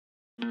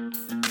Is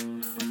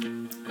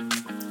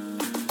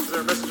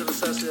there a message of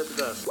necessity at the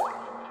desk?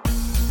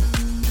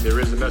 There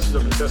is a message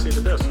of necessity at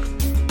the desk.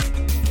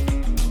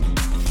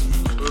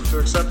 Move to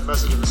accept the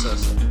message of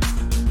necessity.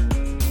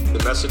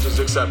 The message is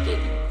accepted.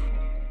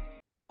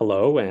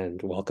 Hello,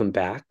 and welcome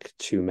back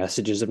to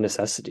Messages of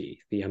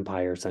Necessity, the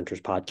Empire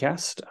Center's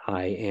podcast.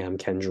 I am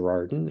Ken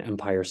Girardin,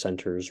 Empire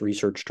Center's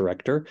Research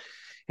Director,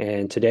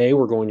 and today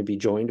we're going to be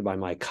joined by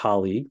my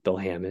colleague, Bill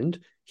Hammond.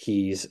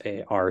 He's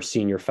our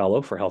Senior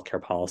Fellow for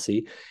Healthcare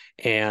Policy,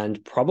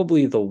 and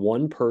probably the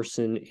one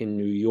person in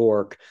New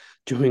York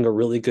doing a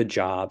really good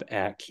job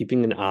at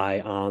keeping an eye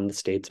on the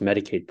state's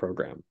Medicaid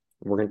program.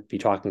 We're going to be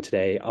talking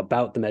today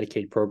about the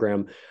Medicaid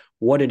program,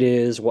 what it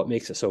is, what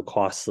makes it so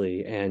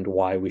costly, and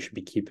why we should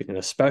be keeping an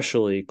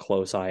especially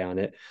close eye on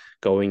it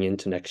going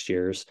into next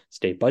year's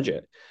state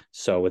budget.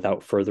 So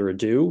without further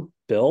ado,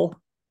 Bill,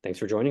 thanks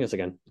for joining us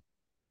again.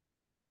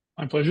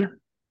 My pleasure.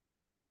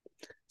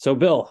 So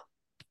Bill,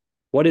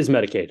 what is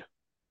Medicaid?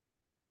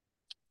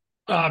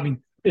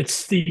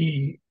 It's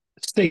the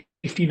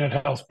safety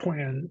net health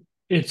plan.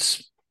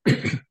 It's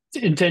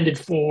intended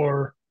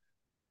for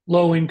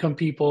low-income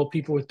people,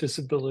 people with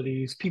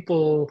disabilities,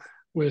 people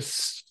with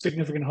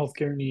significant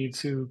healthcare needs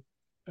who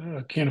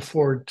can't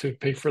afford to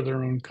pay for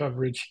their own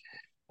coverage.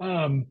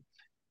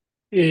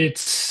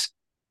 It's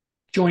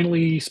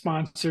jointly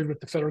sponsored with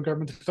the federal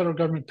government. The federal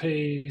government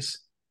pays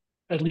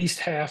at least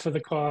half of the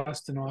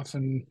cost and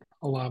often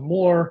a lot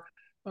more.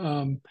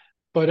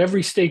 But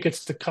every state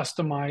gets to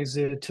customize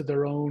it to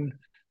their own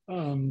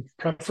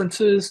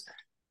preferences.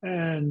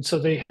 And so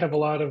they have a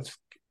lot of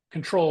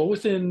control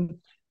within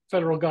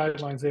federal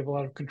guidelines. They have a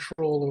lot of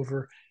control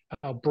over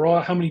how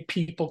broad, how many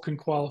people can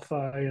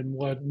qualify and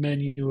what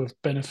menu of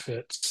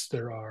benefits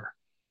there are.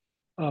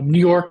 New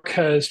York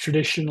has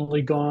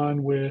traditionally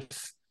gone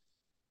with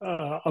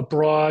a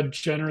broad,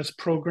 generous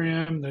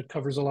program that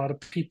covers a lot of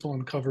people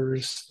and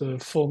covers the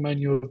full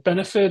menu of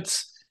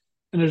benefits.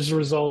 And as a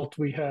result,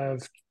 we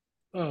have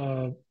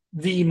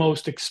the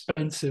most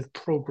expensive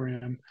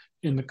program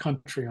in the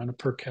country on a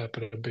per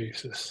capita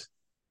basis.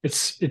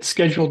 It's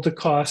scheduled to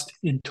cost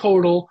in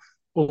total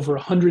over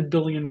 $100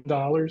 billion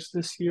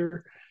this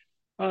year.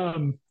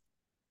 And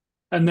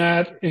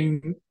that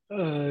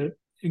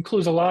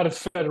includes a lot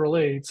of federal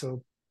aid,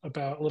 so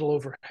about a little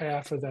over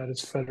half of that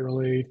is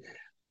federal aid.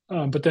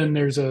 But then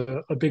there's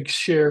a big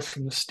share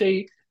from the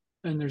state,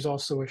 and there's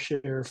also a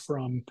share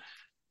from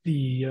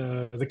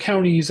the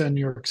counties and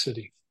New York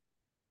City.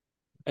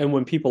 And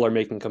when people are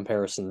making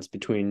comparisons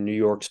between New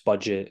York's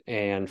budget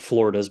and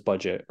Florida's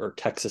budget or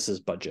Texas's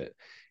budget,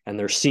 and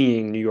they're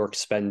seeing New York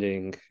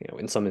spending,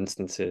 in some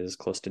instances,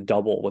 close to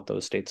double what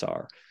those states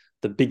are,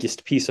 the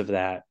biggest piece of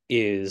that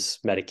is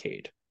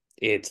Medicaid.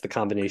 It's the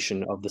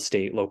combination of the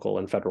state, local,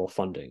 and federal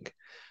funding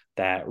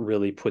that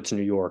really puts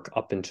New York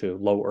up into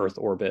low Earth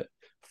orbit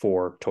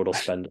for total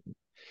spending.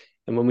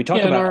 And when we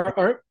talk about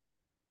our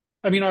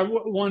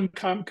one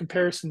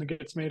comparison that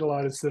gets made a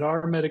lot is that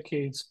our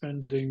Medicaid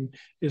spending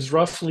is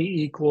roughly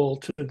equal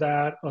to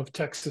that of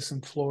Texas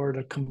and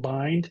Florida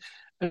combined.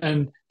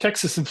 And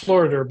Texas and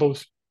Florida are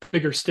both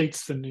bigger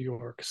states than New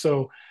York.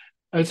 So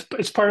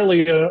it's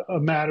partly a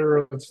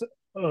matter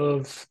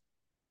of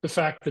the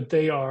fact that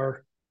they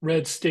are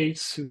red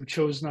states who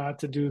chose not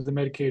to do the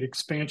Medicaid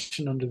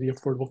expansion under the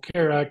Affordable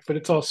Care Act, but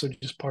it's also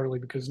just partly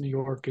because New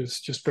York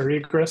is just very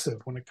aggressive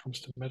when it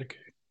comes to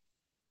Medicaid.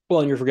 Well,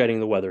 and you're forgetting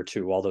the weather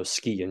too, all those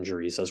ski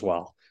injuries as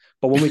well.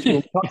 But when we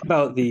talk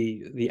about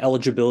the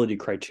eligibility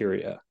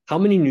criteria, how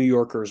many New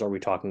Yorkers are we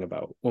talking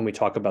about when we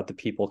talk about the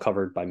people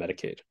covered by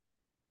Medicaid?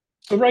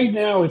 So right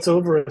now it's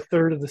over a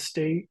third of the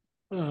state.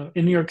 In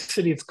New York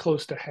City, it's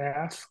close to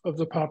half of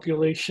the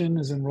population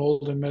is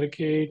enrolled in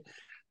Medicaid.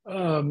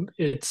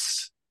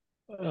 It's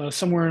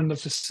somewhere in the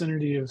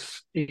vicinity of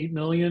 8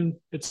 million.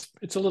 It's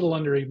a little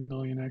under 8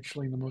 million,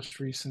 actually, in the most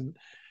recent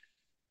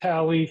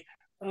tally.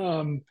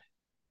 And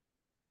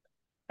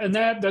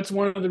that's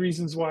one of the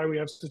reasons why we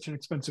have such an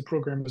expensive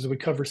program is that we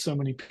cover so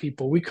many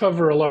people. We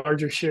cover a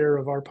larger share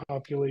of our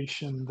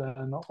population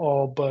than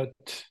all but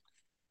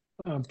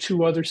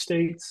 2 other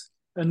states.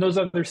 And those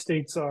other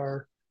states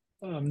are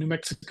New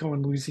Mexico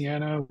and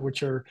Louisiana,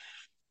 which are,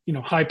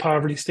 high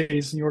poverty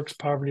states. New York's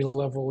poverty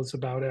level is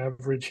about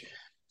average.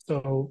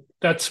 So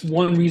that's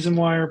one reason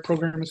why our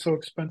program is so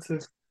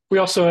expensive. We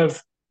also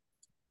have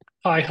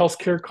high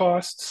healthcare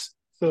costs.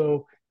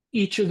 So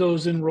each of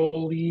those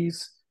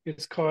enrollees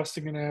is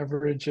costing an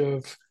average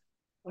of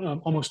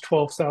almost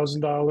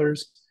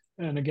 $12,000.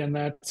 And again,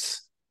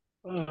 that's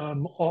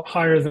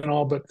higher than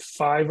all but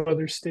 5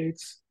 other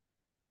states.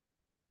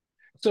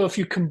 So if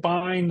you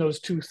combine those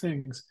two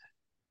things,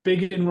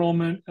 big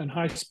enrollment and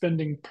high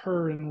spending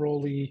per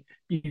enrollee,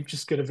 you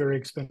just get a very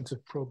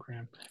expensive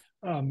program.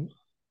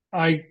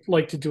 I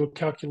like to do a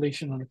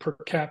calculation on a per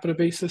capita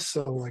basis.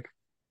 So like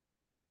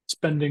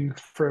spending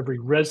for every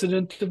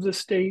resident of the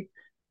state.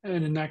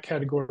 And in that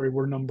category,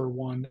 we're number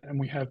 1, and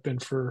we have been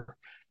for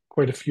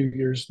quite a few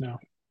years now.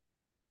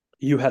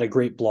 You had a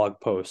great blog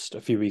post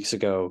a few weeks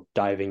ago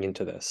diving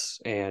into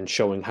this and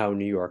showing how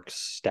New York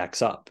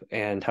stacks up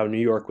and how New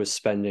York was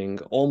spending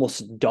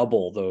almost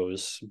double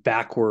those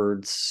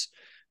backwards,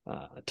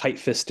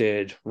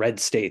 tight-fisted red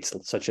states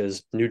such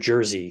as New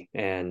Jersey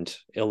and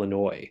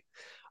Illinois.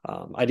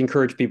 I'd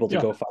encourage people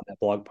to go find that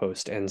blog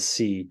post and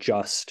see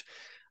just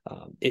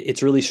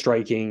it's really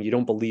striking. You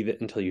don't believe it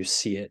until you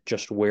see it,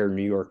 just where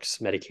New York's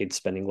Medicaid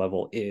spending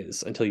level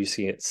is, until you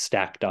see it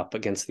stacked up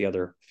against the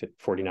other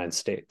 49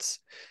 states.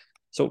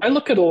 So I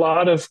look at a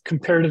lot of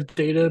comparative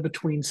data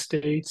between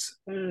states.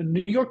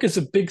 New York is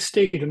a big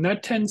state, and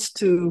that tends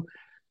to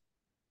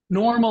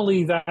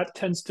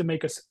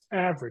make us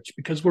average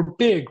because we're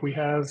big. We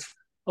have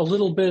a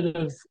little bit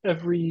of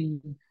every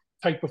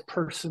type of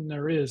person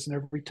there is and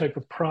every type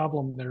of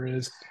problem there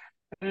is.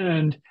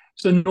 And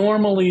so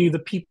normally the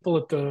people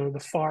at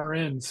the far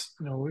ends,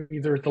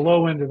 either at the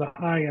low end or the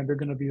high end, are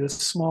going to be the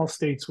small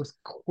states with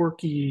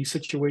quirky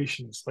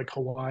situations like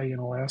Hawaii and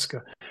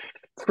Alaska.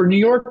 For New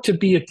York to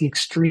be at the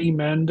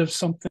extreme end of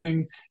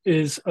something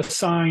is a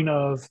sign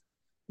of,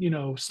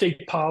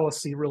 state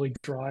policy really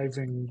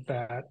driving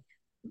that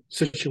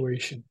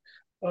situation.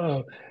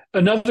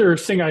 Another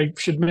thing I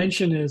should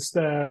mention is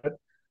that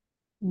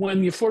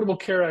when the Affordable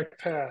Care Act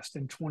passed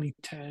in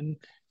 2010,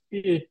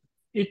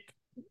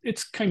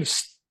 its kind of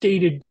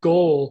stated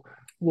goal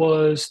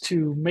was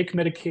to make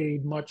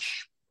Medicaid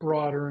much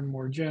broader and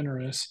more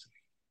generous.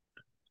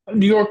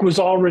 New York was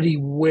already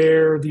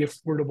where the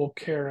Affordable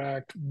Care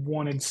Act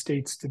wanted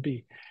states to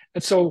be.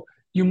 And so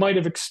you might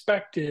have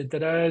expected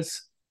that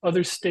as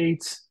other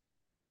states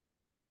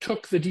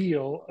took the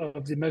deal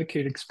of the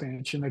Medicaid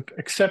expansion,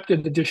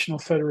 accepted additional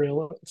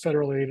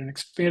federal aid and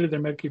expanded their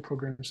Medicaid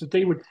programs, that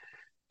they would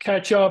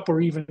catch up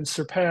or even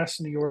surpass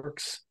New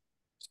York's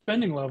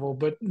spending level.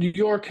 But New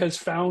York has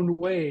found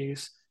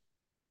ways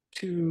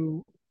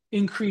to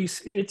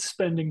increase its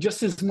spending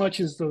just as much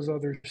as those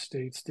other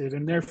states did,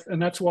 and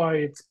that's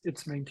why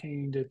it's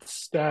maintained its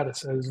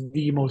status as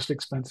the most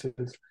expensive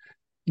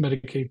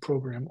Medicaid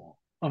program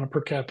on a per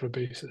capita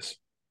basis.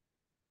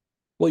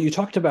 Well, you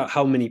talked about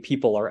how many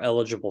people are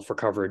eligible for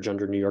coverage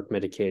under New York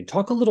Medicaid.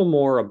 Talk a little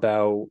more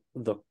about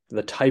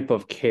the type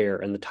of care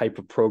and the type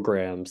of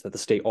programs that the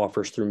state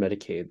offers through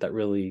Medicaid that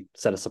really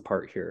set us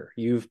apart here.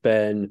 You've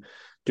been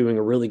doing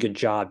a really good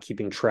job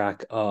keeping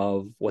track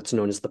of what's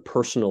known as the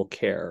personal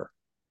care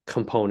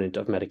component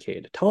of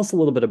Medicaid. Tell us a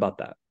little bit about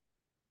that.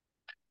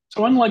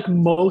 So unlike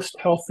most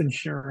health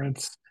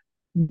insurance,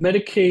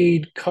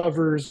 Medicaid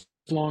covers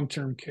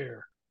long-term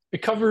care.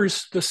 It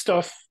covers the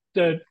stuff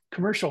that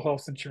commercial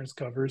health insurance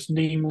covers,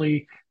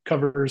 namely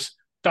covers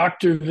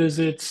doctor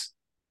visits,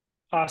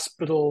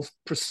 hospitals,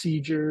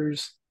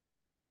 procedures,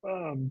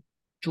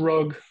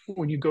 drug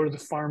when you go to the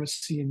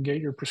pharmacy and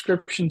get your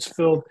prescriptions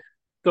filled.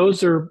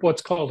 Those are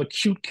what's called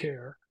acute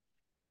care.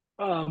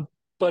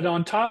 But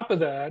on top of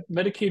that,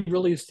 Medicaid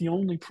really is the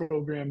only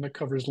program that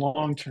covers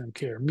long-term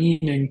care,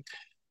 meaning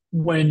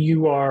when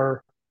you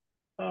are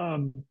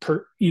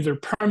either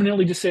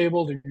permanently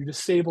disabled or you're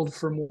disabled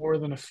for more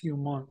than a few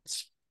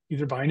months,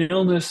 either by an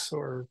illness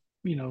or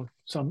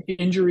some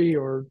injury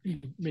or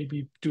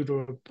maybe due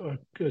to a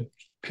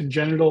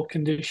congenital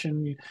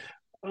condition.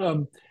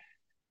 So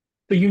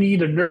you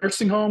need a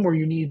nursing home or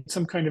you need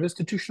some kind of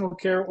institutional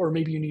care, or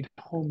maybe you need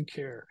home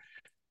care.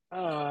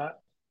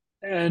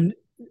 And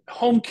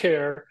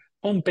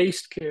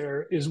home-based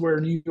care is where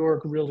New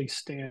York really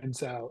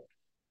stands out.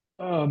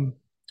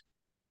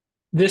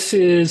 This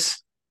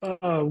is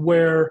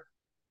where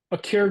a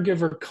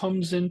caregiver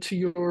comes into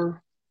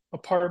your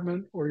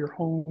apartment or your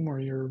home or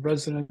your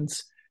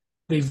residence.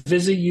 They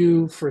visit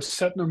you for a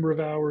set number of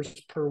hours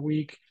per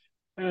week,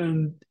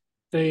 and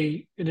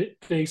they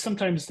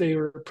sometimes they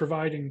are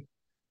providing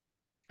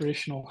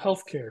traditional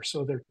health care.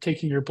 So they're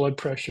taking your blood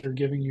pressure,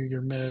 giving you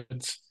your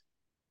meds.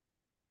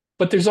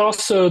 But there's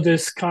also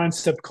this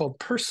concept called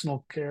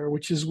personal care,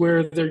 which is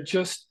where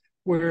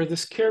where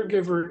this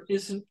caregiver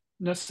isn't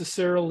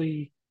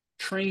necessarily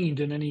trained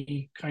in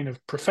any kind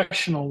of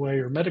professional way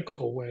or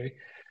medical way,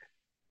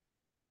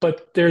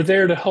 but they're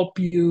there to help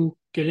you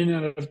get in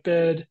and out of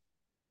bed,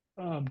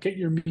 get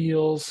your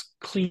meals,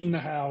 clean the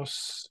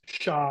house,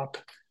 shop,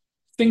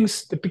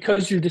 things that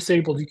because you're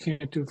disabled, you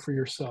can't do for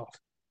yourself.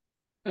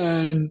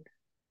 And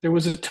there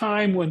was a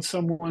time when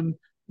someone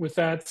with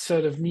that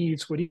set of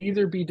needs would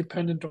either be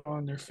dependent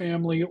on their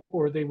family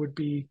or they would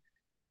be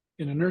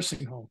in a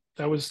nursing home.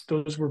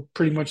 Those were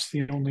pretty much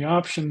the only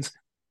options.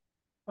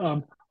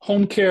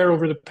 Home care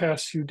over the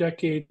past few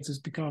decades has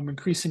become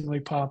increasingly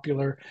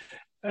popular,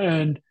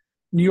 and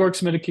New York's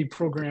Medicaid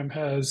program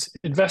has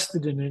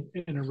invested in it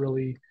in a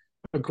really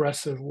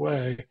aggressive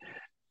way.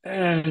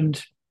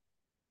 And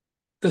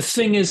the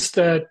thing is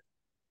that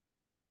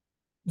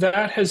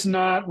has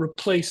not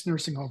replaced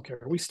nursing home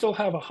care. We still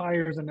have a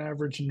higher than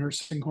average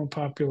nursing home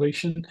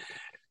population.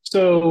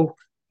 So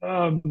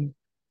I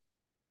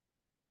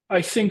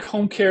think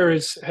home care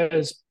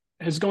has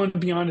gone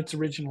beyond its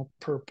original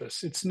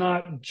purpose. It's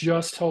not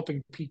just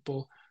helping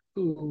people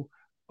who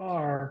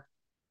are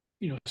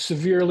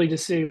severely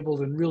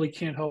disabled and really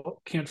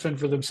can't fend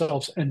for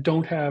themselves and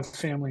don't have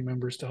family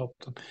members to help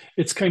them.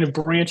 It's kind of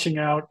branching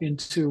out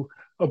into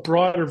a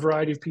broader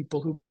variety of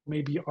people who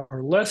maybe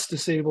are less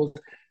disabled.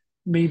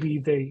 Maybe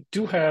they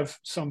do have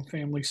some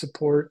family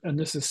support, and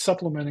this is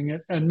supplementing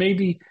it. And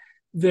maybe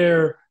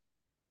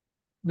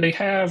they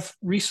have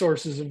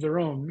resources of their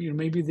own.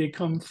 Maybe they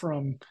come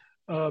from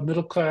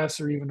middle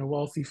class or even a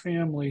wealthy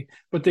family,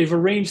 but they've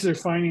arranged their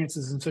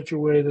finances in such a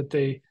way that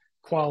they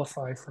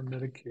qualify for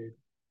Medicaid.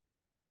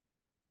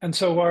 And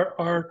so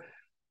our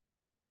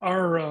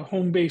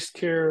home-based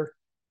care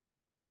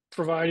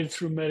provided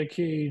through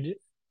Medicaid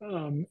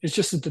is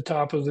just at the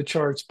top of the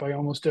charts by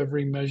almost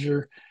every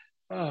measure.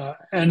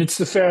 And it's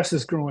the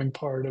fastest growing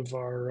part of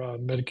our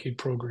Medicaid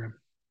program.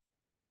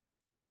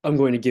 I'm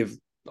going to give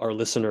our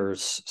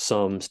listeners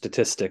some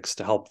statistics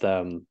to help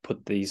them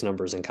put these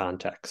numbers in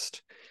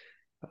context.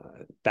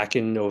 Back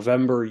in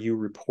November, you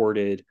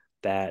reported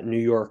that New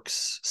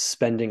York's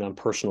spending on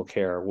personal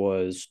care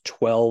was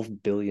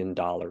 $12 billion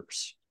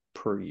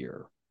per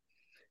year.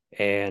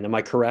 And am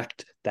I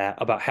correct that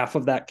about half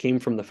of that came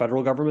from the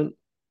federal government?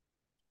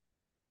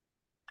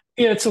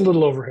 Yeah, it's a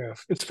little over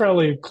half. It's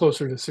probably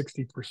closer to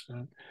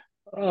 60%.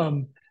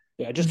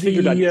 Yeah, I just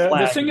figured I'd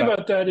flag the thing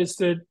about that is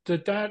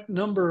that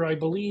number, I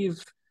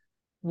believe,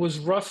 was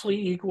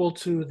roughly equal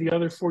to the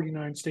other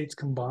 49 states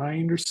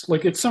combined, or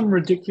like it's some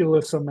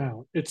ridiculous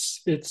amount.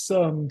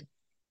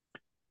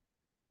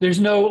 There's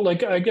no,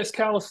 like, I guess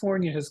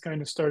California has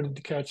kind of started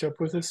to catch up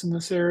with us in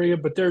this area,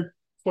 but they're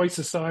twice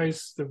the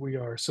size that we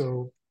are.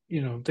 So,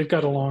 they've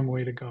got a long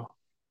way to go.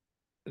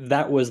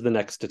 That was the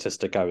next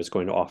statistic I was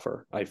going to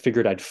offer. I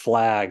figured I'd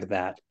flag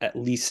that at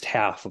least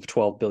half of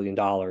 $12 billion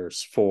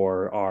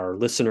for our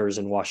listeners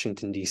in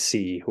Washington,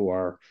 D.C., who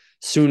are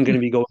soon going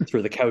to be going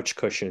through the couch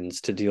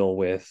cushions to deal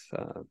with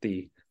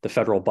the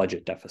federal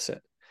budget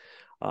deficit.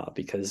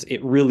 Because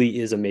it really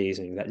is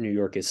amazing that New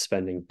York is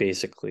spending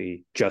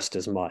basically just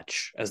as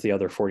much as the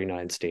other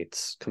 49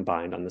 states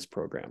combined on this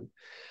program.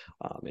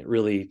 It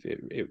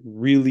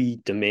really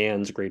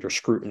demands greater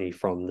scrutiny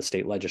from the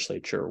state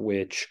legislature,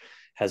 which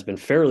has been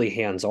fairly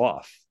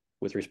hands-off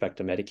with respect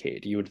to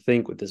Medicaid. You would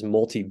think with this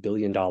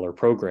multi-billion-dollar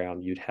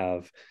program, you'd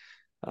have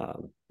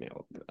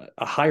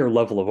a higher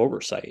level of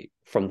oversight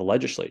from the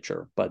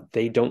legislature, but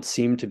they don't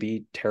seem to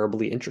be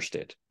terribly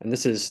interested. And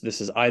this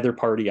is either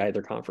party,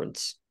 either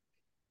conference.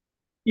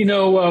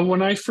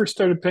 When I first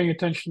started paying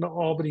attention to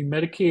Albany,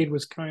 Medicaid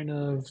was kind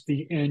of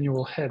the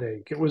annual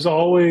headache. It was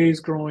always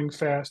growing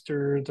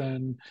faster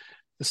than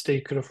the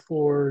state could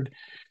afford.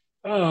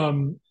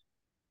 And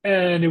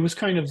it was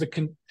kind of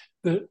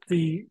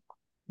the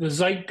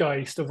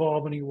zeitgeist of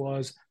Albany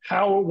was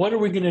what are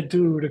we going to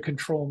do to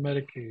control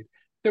Medicaid?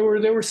 There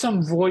were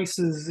some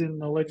voices in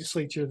the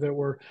legislature that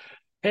were,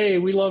 hey,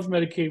 we love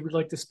Medicaid, we'd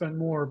like to spend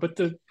more. But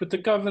the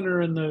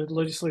governor and the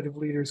legislative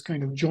leaders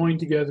kind of joined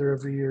together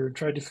every year and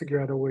tried to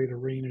figure out a way to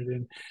rein it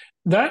in.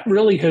 That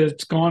really has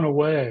gone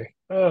away.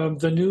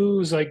 The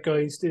new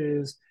zeitgeist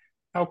is,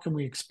 how can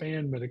we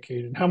expand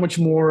Medicaid, and how much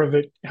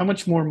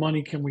more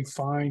money can we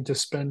find to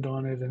spend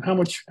on it, and how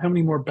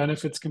many more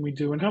benefits can we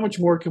do, and how much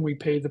more can we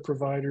pay the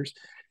providers?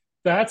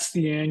 That's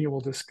the annual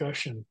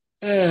discussion.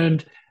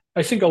 And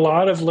I think a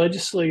lot of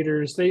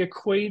legislators, they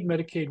equate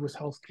Medicaid with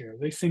healthcare.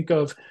 They think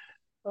of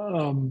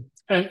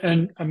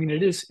and I mean,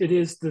 it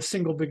is the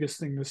single biggest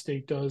thing the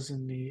state does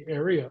in the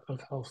area of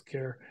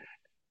healthcare.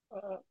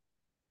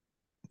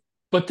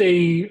 But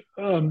they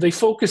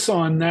focus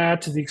on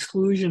that to the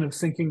exclusion of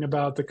thinking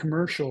about the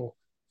commercial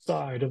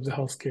side of the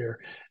healthcare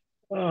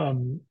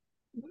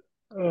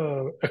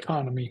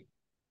economy,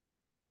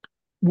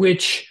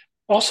 which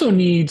also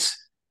needs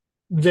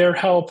their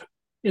help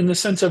in the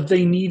sense of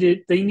they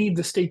need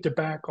the state to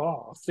back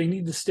off. They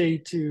need the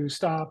state to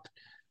stop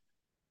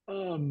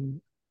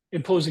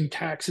imposing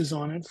taxes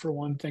on it, for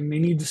one thing. They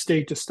need the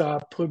state to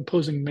stop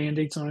imposing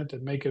mandates on it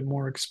that make it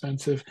more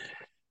expensive.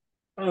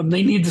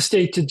 They need the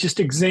state to just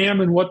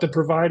examine what the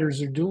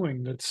providers are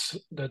doing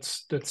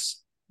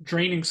that's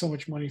draining so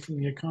much money from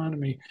the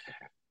economy.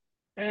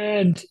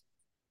 And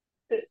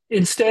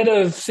instead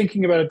of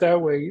thinking about it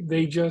that way,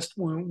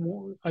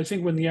 I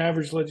think when the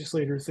average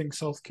legislator thinks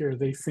healthcare,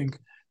 they think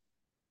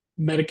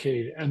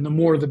Medicaid, and the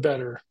more the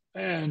better.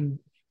 And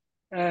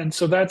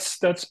so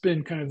that's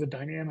been kind of the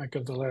dynamic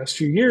of the last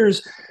few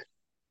years.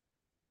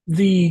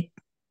 It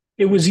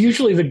was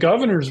usually the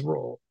governor's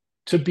role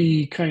to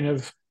be kind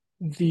of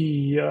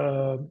the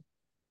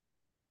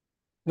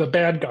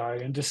bad guy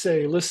and to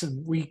say,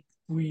 listen, we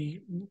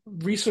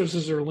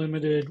resources are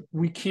limited.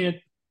 We can't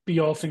be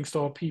all things to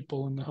all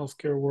people in the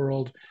healthcare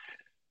world.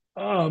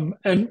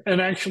 And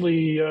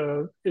actually,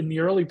 in the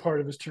early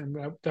part of his term,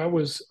 that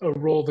was a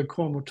role that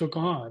Cuomo took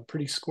on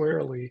pretty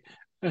squarely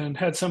and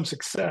had some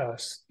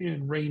success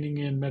in reining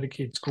in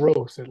Medicaid's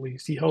growth. At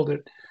least he held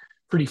it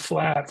pretty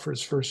flat for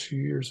his first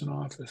few years in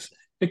office.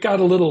 It got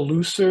a little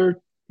looser,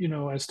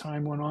 as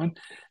time went on.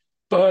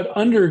 But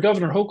under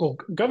Governor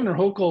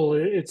Hochul,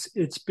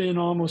 it's been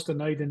almost a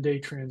night and day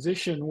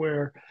transition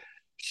where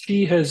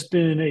she has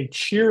been a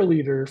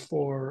cheerleader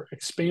for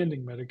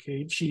expanding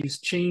Medicaid. She's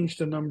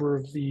changed a number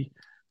of the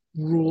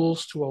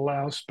rules to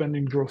allow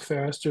spending to grow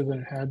faster than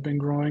it had been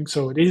growing.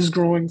 So it is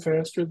growing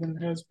faster than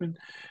it has been.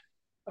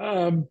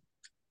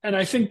 And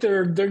I think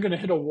they're going to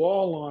hit a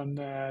wall on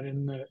that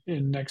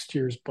in next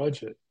year's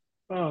budget.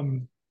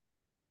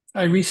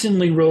 I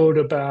recently wrote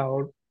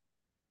about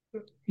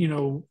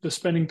the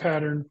spending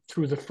pattern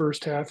through the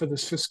first half of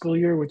this fiscal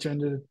year,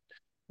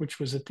 which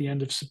was at the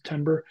end of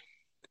September.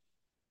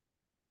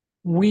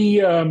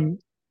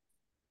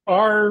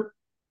 Our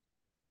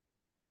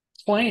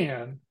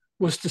plan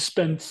was to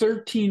spend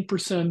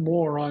 13%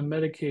 more on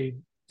Medicaid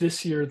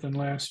this year than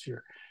last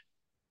year.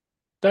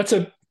 That's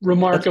a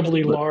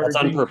remarkably large That's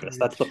on purpose. increase.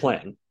 That's the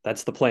plan.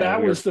 That's the plan.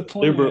 That was the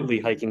plan. Deliberately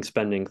hiking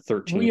spending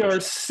 13%. We are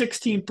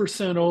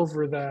 16%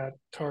 over that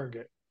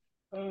target.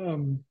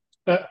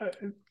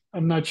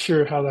 I'm not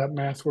sure how that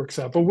math works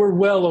out, but we're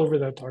well over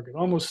that target,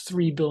 almost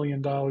 $3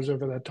 billion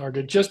over that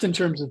target, just in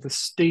terms of the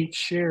state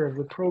share of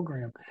the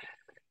program.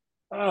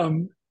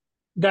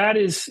 That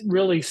is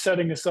really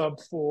setting us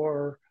up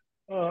for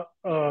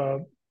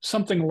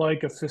something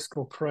like a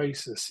fiscal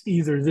crisis,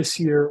 either this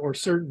year or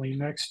certainly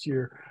next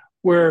year,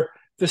 where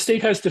the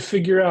state has to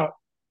figure out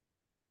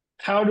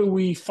how do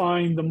we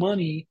find the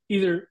money,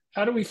 either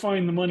how do we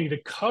find the money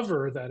to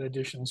cover that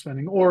additional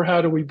spending, or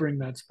how do we bring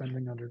that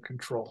spending under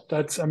control?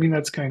 That's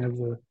kind of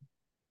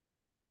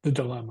the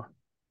dilemma.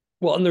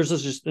 Well, and there's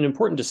just an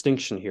important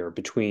distinction here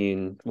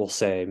between, we'll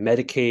say,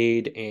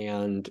 Medicaid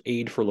and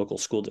aid for local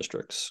school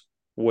districts,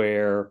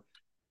 where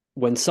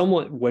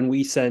when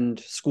we send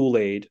school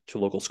aid to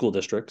local school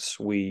districts,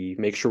 we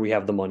make sure we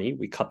have the money,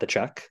 we cut the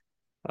check.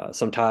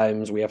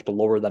 Sometimes we have to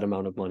lower that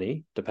amount of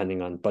money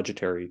depending on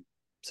budgetary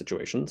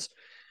situations.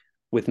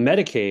 With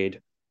Medicaid,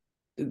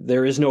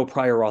 there is no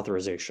prior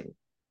authorization.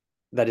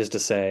 That is to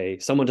say,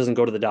 someone doesn't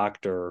go to the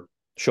doctor,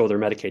 show their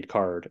Medicaid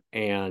card,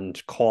 and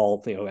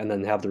call, and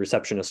then have the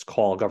receptionist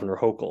call Governor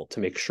Hochul to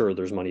make sure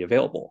there's money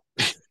available.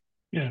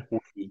 Yeah.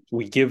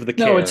 We give the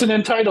care. No, it's an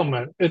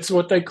entitlement. It's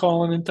what they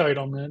call an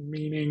entitlement,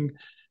 meaning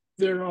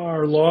there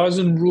are laws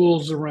and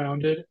rules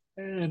around it.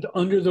 And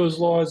under those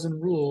laws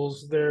and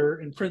rules,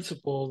 in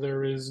principle,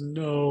 there is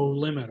no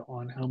limit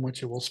on how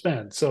much it will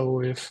spend.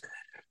 So if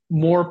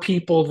more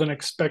people than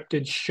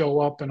expected show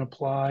up and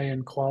apply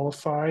and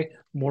qualify,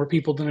 more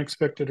people than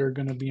expected are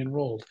going to be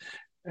enrolled.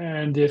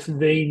 And if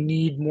they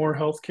need more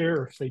healthcare,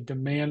 or if they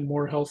demand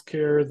more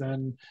healthcare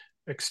than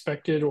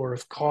expected, or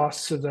if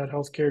costs of that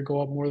healthcare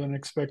go up more than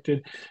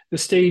expected,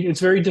 it's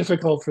very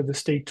difficult for the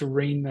state to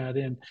rein that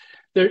in.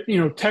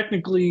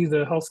 Technically,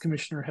 the health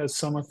commissioner has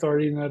some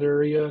authority in that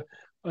area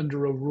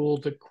under a rule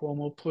that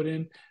Cuomo put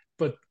in,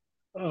 but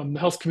the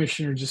health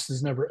commissioner just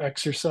has never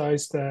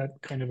exercised that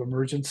kind of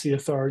emergency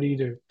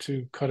authority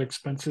to cut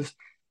expenses.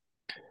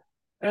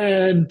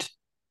 And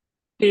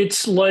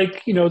it's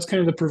like, it's kind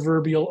of the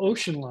proverbial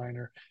ocean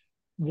liner.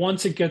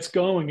 Once it gets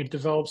going, it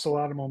develops a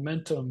lot of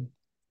momentum.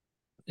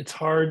 It's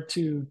hard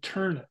to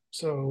turn it.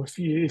 So if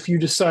you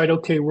decide,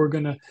 okay, we're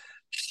going to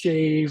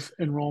shave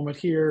enrollment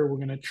here, we're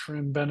going to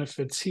trim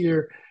benefits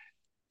here,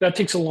 that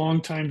takes a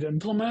long time to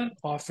implement.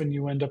 Often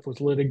you end up with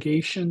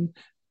litigation,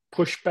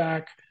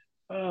 pushback.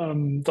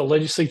 The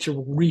legislature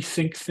will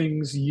rethink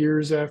things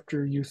years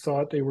after you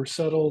thought they were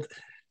settled.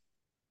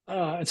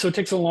 And so it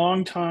takes a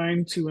long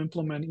time to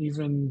implement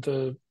even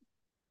the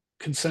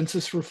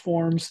consensus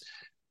reforms.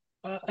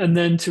 And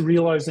then to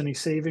realize any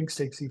savings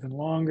takes even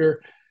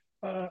longer.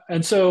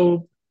 And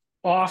so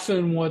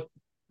often what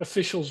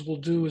officials will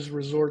do is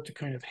resort to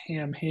kind of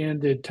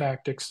ham-handed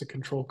tactics to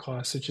control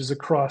costs, such as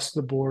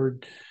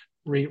across-the-board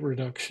rate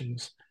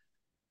reductions.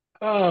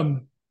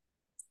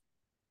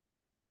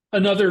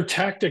 Another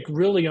tactic,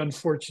 really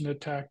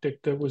unfortunate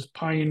tactic, that was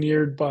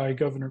pioneered by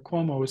Governor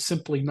Cuomo is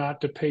simply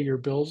not to pay your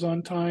bills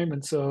on time.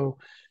 And so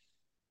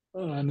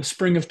in the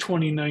spring of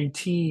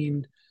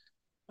 2019,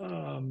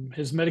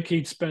 his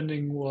Medicaid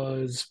spending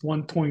was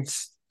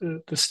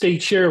the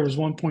state share was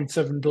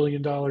 $1.7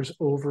 billion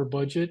over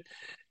budget.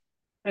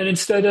 And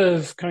instead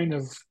of kind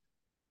of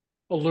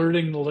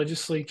alerting the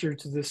legislature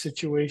to this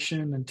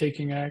situation and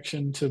taking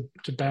action to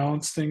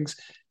balance things,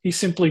 he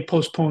simply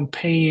postponed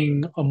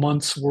paying a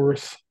month's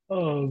worth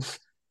of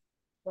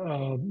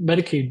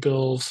Medicaid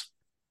bills,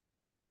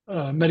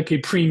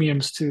 Medicaid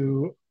premiums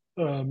to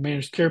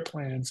managed care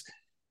plans.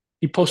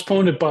 He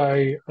postponed it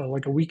by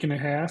like a week and a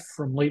half,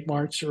 from late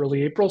March to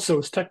early April. So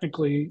it's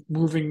technically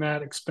moving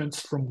that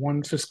expense from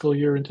one fiscal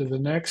year into the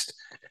next.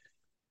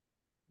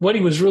 What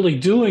he was really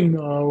doing,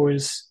 though,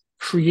 is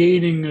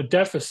creating a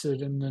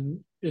deficit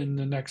in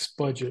the next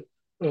budget,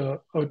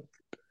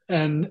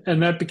 and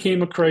that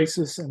became a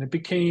crisis. And it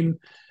became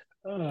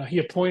he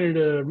appointed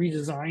a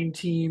redesign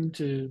team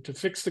to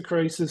fix the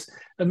crisis,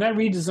 and that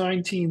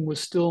redesign team was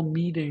still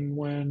meeting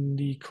when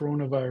the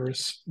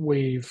coronavirus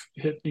wave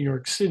hit New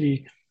York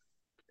City.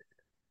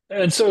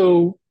 And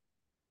so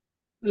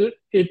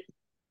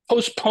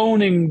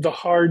postponing the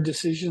hard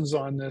decisions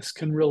on this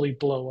can really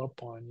blow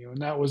up on you.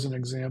 And that was an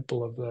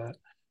example of that.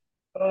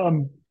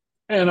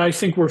 And I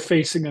think we're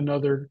facing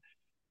another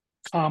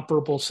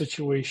comparable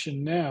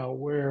situation now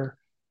where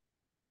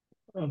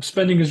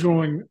spending is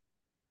growing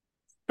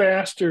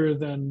faster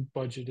than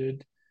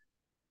budgeted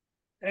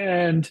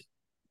and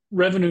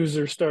revenues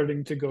are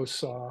starting to go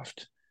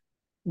soft.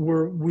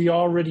 We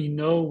already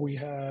know we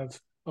have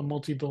a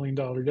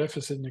multi-billion-dollar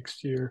deficit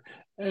next year,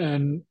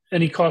 and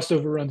any cost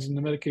overruns in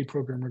the Medicaid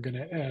program are going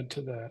to add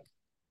to that.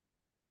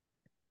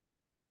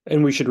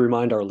 And we should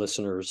remind our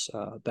listeners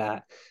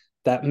that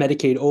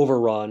Medicaid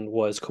overrun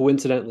was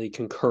coincidentally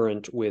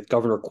concurrent with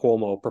Governor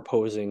Cuomo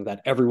proposing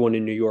that everyone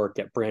in New York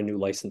get brand new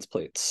license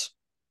plates,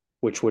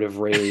 which would have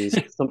raised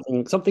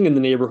something in the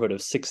neighborhood of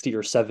 $60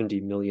 or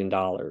 $70 million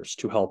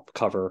to help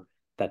cover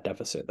that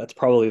deficit. That's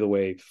probably the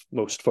way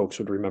most folks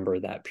would remember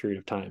that period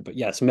of time. But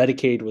yes,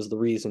 Medicaid was the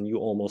reason you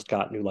almost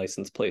got new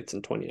license plates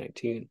in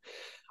 2019.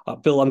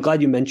 Bill, I'm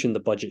glad you mentioned the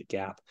budget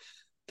gap.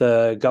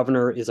 The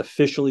governor is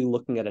officially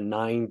looking at a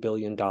 $9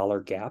 billion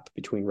gap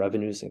between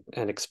revenues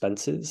and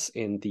expenses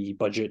in the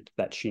budget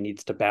that she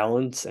needs to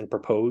balance and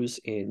propose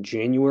in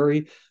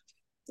January.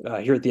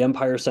 Here at the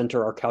Empire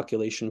Center, our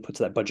calculation puts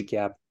that budget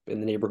gap in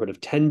the neighborhood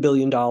of $10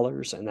 billion,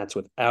 and that's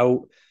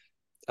without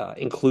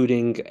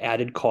including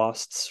added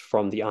costs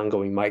from the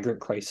ongoing migrant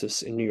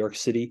crisis in New York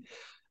City.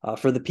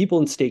 For the people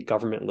in state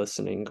government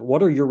listening,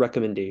 what are your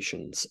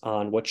recommendations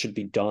on what should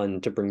be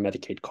done to bring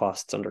Medicaid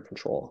costs under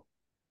control?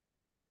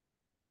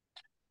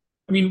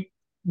 I mean,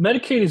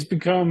 Medicaid has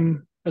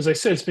become, as I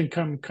said, it's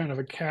become kind of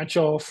a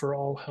catch-all for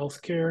all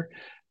healthcare.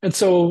 And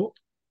so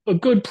a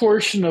good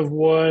portion of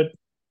what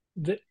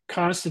that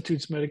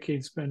constitutes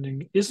Medicaid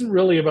spending isn't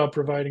really about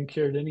providing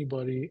care to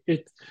anybody.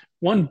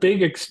 One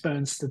big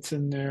expense that's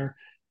in there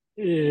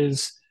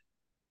is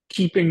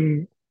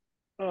keeping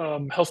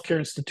healthcare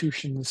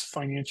institutions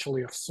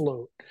financially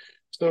afloat.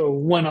 So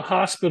when a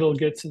hospital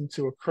gets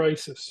into a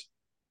crisis,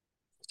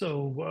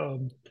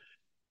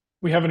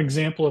 we have an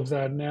example of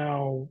that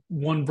now.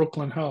 One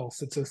Brooklyn Health,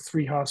 it's a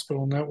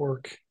 3-hospital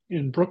network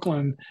in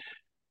Brooklyn,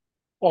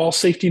 all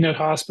safety net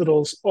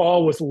hospitals,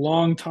 all with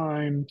long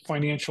time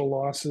financial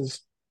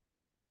losses.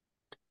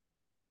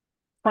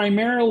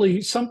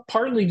 Primarily,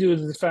 partly due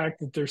to the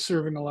fact that they're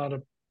serving a lot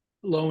of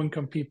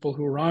low-income people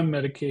who are on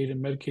Medicaid,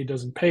 and Medicaid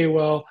doesn't pay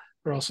well.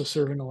 They're also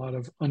serving a lot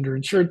of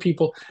underinsured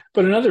people.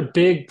 But another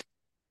big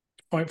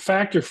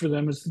factor for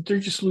them is that they're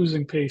just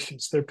losing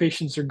patients. Their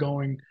patients are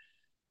going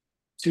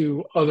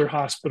to other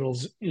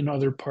hospitals in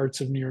other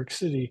parts of New York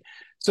City.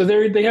 So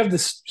they have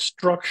this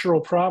structural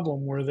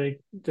problem where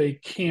they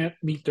can't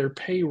meet their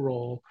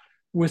payroll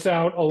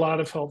without a lot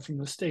of help from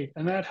the state.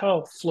 And that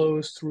help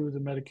flows through the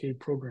Medicaid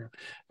program.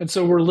 And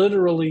so we're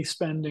literally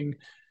spending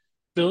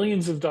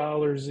billions of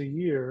dollars a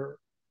year,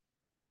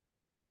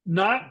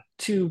 not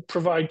to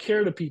provide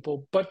care to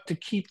people, but to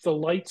keep the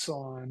lights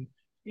on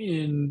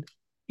in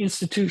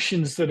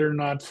institutions that are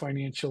not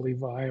financially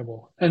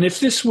viable. And if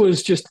this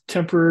was just a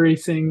temporary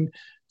thing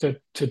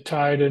to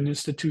tide an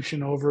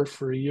institution over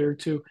for a year or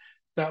two,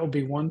 that would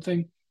be one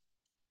thing.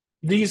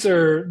 These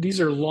are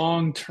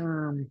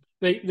long-term,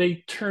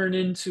 they turn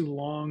into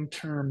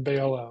long-term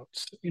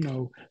bailouts,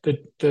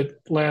 that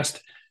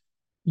last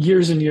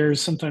years and years,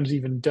 sometimes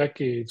even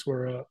decades,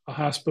 where a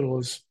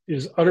hospital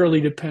is utterly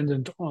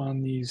dependent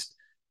on these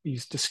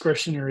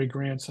discretionary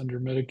grants under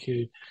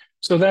Medicaid.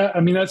 So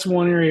that's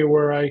one area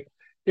where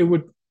it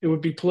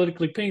would be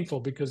politically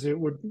painful, because it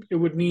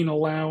would mean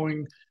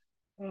allowing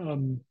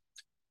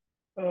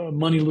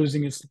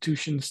money-losing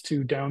institutions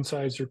to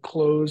downsize or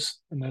close,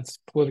 and that's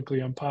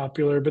politically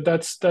unpopular. But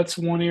that's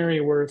one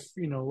area where,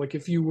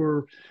 if you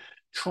were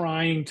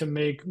trying to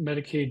make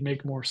Medicaid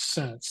make more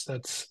sense,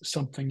 that's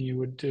something you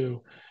would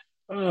do.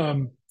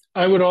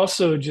 I would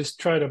also just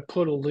try to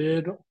put a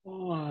lid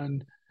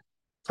on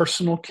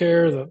personal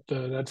care,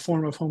 that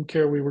form of home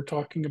care we were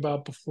talking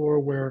about before,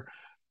 where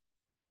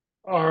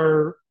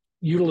our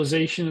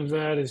utilization of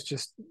that is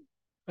just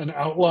an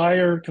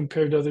outlier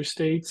compared to other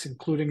states,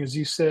 including, as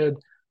you said,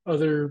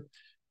 other,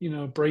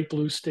 bright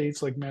blue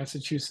states like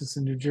Massachusetts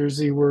and New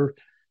Jersey were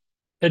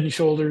head and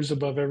shoulders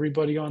above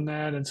everybody on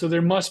that. And so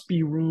there must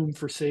be room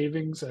for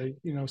savings,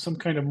 some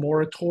kind of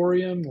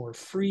moratorium or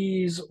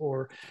freeze,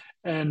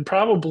 and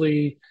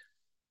probably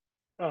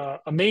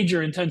a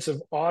major intensive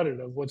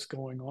audit of what's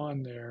going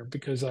on there,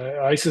 because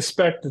I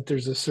suspect that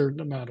there's a certain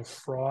amount of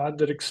fraud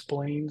that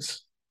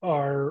explains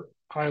our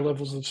high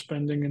levels of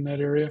spending in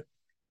that area.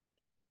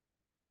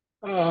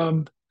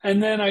 And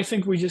then I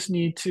think we just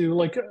need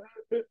to,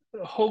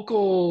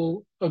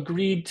 Hochul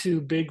agreed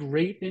to big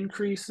rate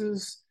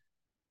increases.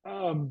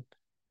 I'm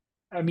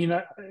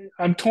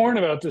torn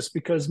about this,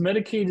 because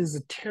Medicaid is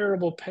a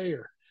terrible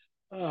payer,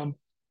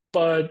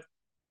 but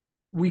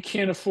we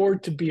can't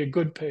afford to be a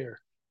good payer.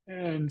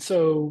 And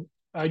so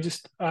I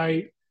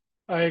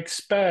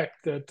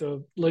expect that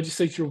the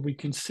legislature will be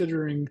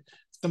considering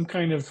some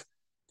kind of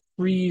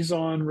freeze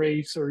on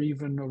rates, or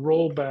even a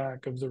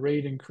rollback of the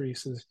rate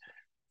increases,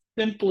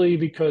 simply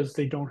because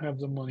they don't have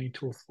the money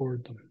to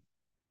afford them.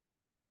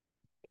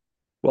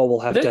 Well,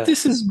 we'll have to.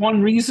 This is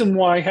one reason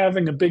why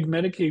having a big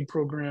Medicaid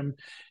program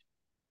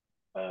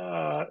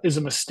is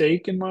a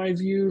mistake in my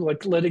view.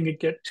 Like letting it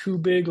get too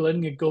big,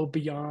 letting it go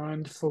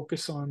beyond,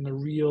 focus on the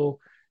real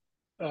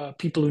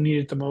people who need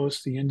it the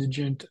most, the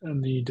indigent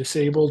and the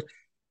disabled.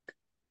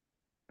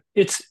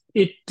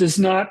 It does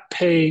not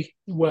pay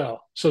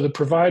well. So the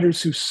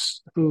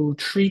providers who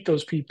treat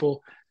those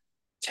people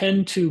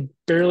tend to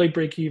barely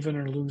break even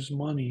or lose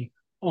money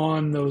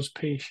on those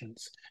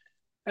patients.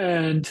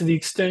 And to the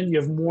extent you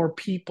have more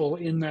people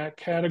in that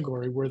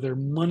category where they're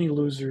money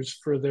losers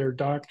for their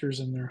doctors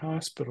and their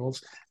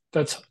hospitals,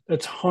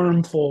 that's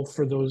harmful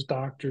for those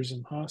doctors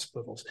and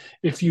hospitals.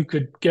 If you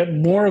could get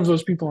more of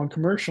those people on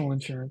commercial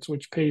insurance,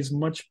 which pays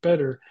much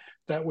better,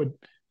 that would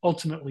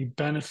ultimately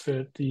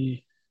benefit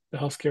the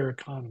healthcare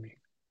economy.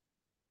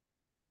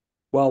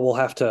 Well, we'll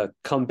have to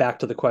come back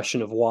to the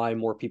question of why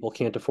more people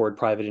can't afford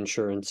private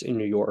insurance in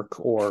New York,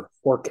 or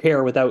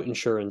care without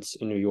insurance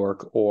in New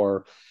York,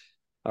 or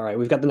all right,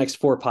 we've got the next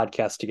 4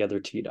 podcasts together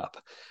teed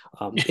up.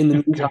 In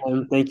the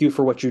meantime, thank you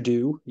for what you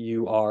do.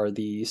 You are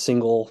the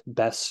single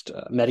best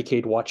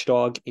Medicaid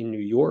watchdog in New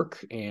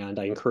York, and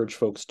I encourage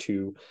folks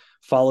to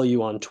follow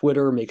you on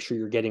Twitter. Make sure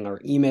you're getting our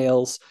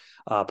emails.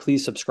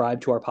 Please subscribe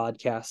to our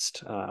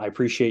podcast. I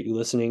appreciate you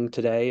listening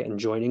today and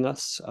joining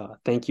us.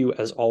 Thank you,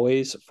 as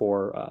always,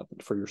 for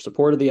your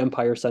support of the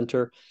Empire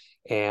Center.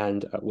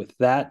 And with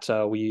that,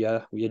 we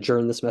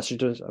adjourn this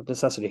message of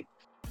necessity.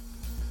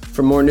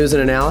 For more news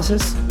and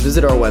analysis,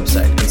 visit our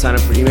website and sign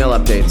up for email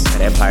updates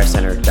at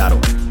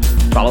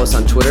empirecenter.org. Follow us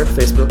on Twitter,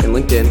 Facebook, and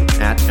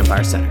LinkedIn at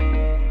Empire Center.